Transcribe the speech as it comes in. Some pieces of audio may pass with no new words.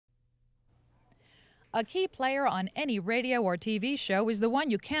A key player on any radio or TV show is the one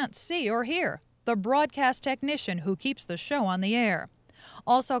you can't see or hear, the broadcast technician who keeps the show on the air.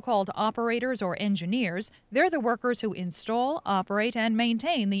 Also called operators or engineers, they're the workers who install, operate, and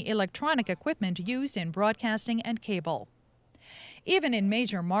maintain the electronic equipment used in broadcasting and cable. Even in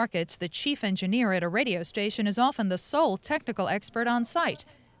major markets, the chief engineer at a radio station is often the sole technical expert on site,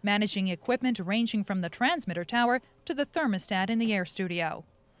 managing equipment ranging from the transmitter tower to the thermostat in the air studio.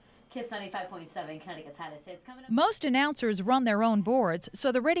 Kiss 95.7, Connecticut's hottest hits coming up. Most announcers run their own boards,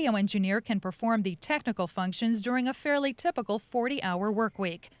 so the radio engineer can perform the technical functions during a fairly typical 40-hour work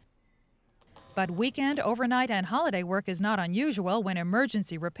week. But weekend, overnight, and holiday work is not unusual when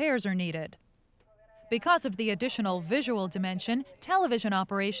emergency repairs are needed. Because of the additional visual dimension, television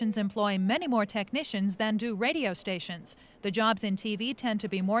operations employ many more technicians than do radio stations. The jobs in TV tend to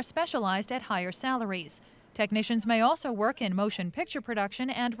be more specialized at higher salaries. Technicians may also work in motion picture production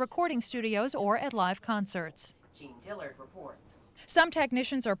and recording studios or at live concerts. Gene Dillard reports. Some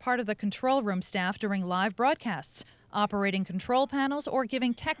technicians are part of the control room staff during live broadcasts, operating control panels or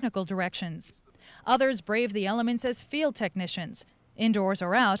giving technical directions. Others brave the elements as field technicians. Indoors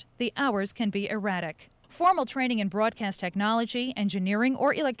or out, the hours can be erratic. Formal training in broadcast technology, engineering,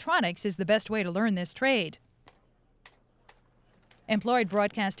 or electronics is the best way to learn this trade. Employed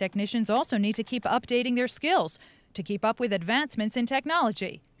broadcast technicians also need to keep updating their skills to keep up with advancements in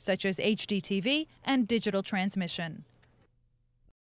technology, such as HDTV and digital transmission.